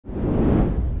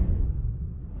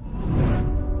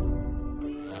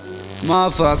Ma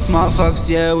fax,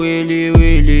 yeah, willi,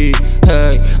 willi.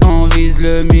 Hey, on vise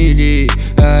le milli.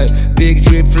 Hey, big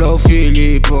drip flow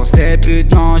Philly. Pour ces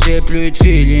putes, non, j'ai plus de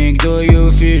feeling. Do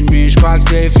you feel me? J'crois que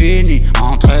c'est fini.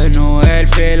 Entre nous, elle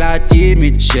fait la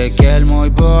timide. J'sais qu'elle mouille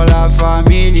pour la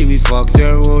famille. We fuck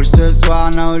the rules, ce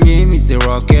soir, no limits. C'est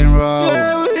rock'n'roll.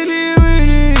 Yeah, willi,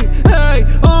 willi. Hey,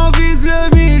 on vise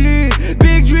le milli.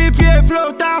 Big drip, yeah,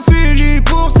 flow ta Philly.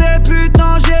 Pour ces putes,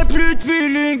 non, j'ai plus de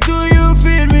feeling. Do you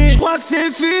feel me? J'crois que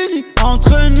c'est fini.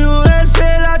 Entre nous, elle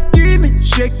fait la timide.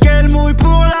 J'sais qu'elle mouille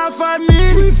pour la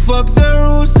famille. We fuck the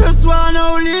rules, ce soir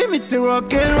no limits, c'est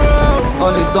rock'n'roll. On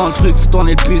est dans le truc, faut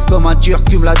tourner le puce comme un turc.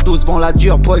 Fume la douce, vend la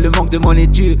dure, boy, le manque de monnaie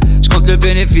tue. J'compte le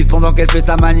bénéfice pendant qu'elle fait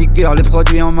sa manicure. Les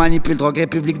produits on manipule, drogue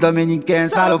république dominicaine.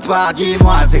 Salopard,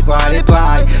 dis-moi c'est quoi les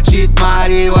pailles. Shit,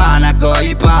 marijuana,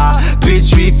 pas.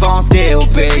 Bitch, j'suis foncé aux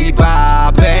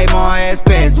Pays-Bas. Paye mon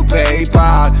espèce ou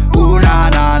Paypal. Ouh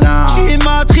nanana. J'suis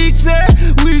matrixé,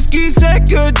 whisky c'est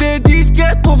que des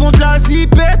disquettes. Pour vendre la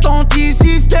zipette,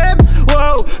 anti-système.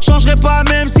 Wow, changerai pas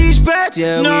même si j'pète.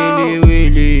 Yeah, no. willi,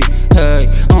 willi. Hey,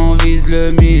 on vise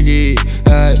le milli.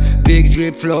 Hey, big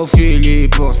drip flow Philly.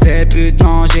 Pour ces putes,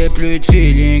 non, j'ai plus de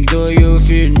feeling. Do you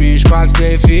feel me? J'crois que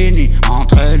c'est fini.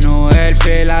 Entre nous, elle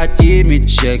fait la timide.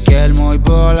 J'sais qu'elle mouille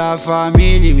pour la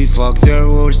famille. We fuck the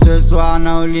rules, ce soir,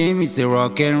 no limits. C'est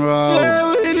rock'n'roll. Yeah,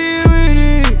 willi,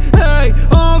 willi. Hey,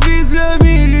 on vise le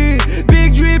milli.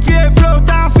 Big drip, yeah, flow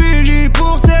ta Philly.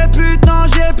 Pour ces putes, non,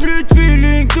 j'ai plus de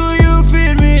feeling. Do you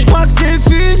feel me? J'crois que c'est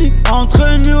fini.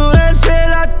 Entre nous, elle fait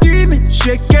la timide.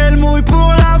 J'sais qu'elle mouille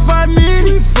pour la